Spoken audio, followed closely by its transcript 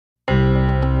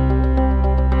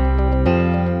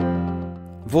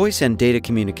Voice and data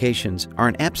communications are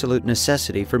an absolute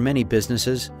necessity for many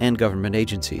businesses and government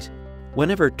agencies.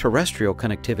 Whenever terrestrial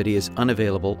connectivity is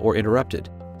unavailable or interrupted,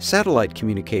 satellite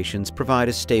communications provide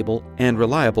a stable and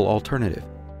reliable alternative.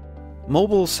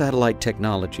 Mobil Satellite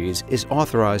Technologies is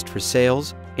authorized for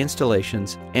sales,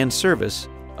 installations, and service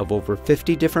of over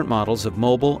 50 different models of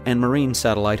mobile and marine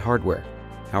satellite hardware.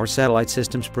 Our satellite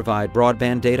systems provide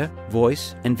broadband data,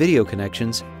 voice, and video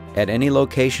connections at any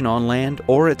location on land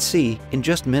or at sea in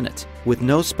just minutes, with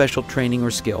no special training or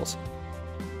skills.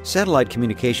 Satellite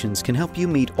communications can help you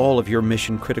meet all of your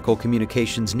mission-critical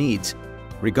communications needs,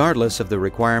 regardless of the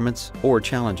requirements or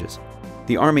challenges.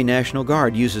 The Army National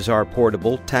Guard uses our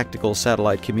portable, tactical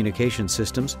satellite communication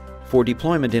systems for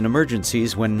deployment in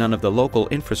emergencies when none of the local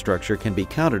infrastructure can be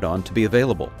counted on to be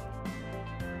available.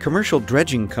 Commercial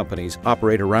dredging companies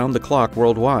operate around the clock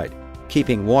worldwide,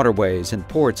 keeping waterways and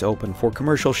ports open for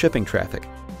commercial shipping traffic.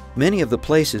 Many of the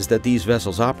places that these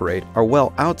vessels operate are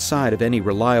well outside of any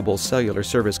reliable cellular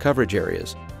service coverage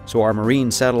areas, so our marine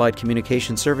satellite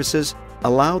communication services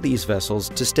allow these vessels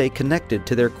to stay connected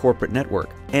to their corporate network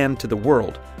and to the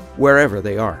world, wherever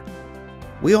they are.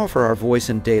 We offer our voice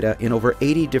and data in over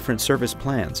 80 different service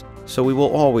plans, so we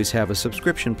will always have a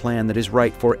subscription plan that is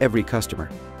right for every customer.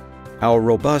 Our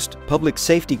robust, public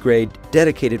safety-grade,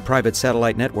 dedicated private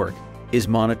satellite network is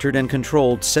monitored and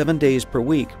controlled 7 days per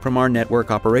week from our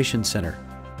Network Operations Center.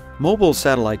 Mobil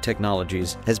Satellite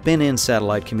Technologies has been in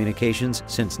satellite communications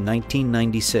since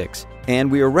 1996, and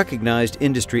we are recognized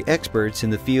industry experts in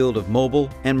the field of mobile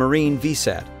and marine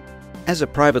VSAT. As a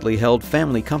privately held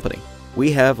family company,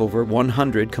 we have over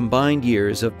 100 combined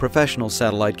years of professional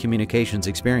satellite communications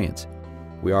experience.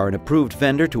 We are an approved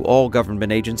vendor to all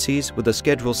government agencies with a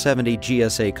Schedule 70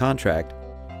 GSA contract,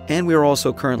 and we are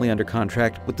also currently under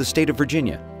contract with the state of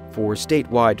Virginia for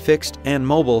statewide fixed and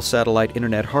mobile satellite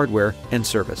internet hardware and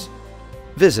service.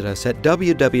 Visit us at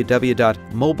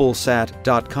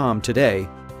www.mobilsat.com today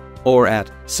or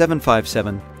at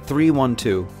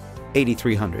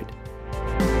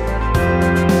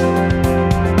 757-312-8300.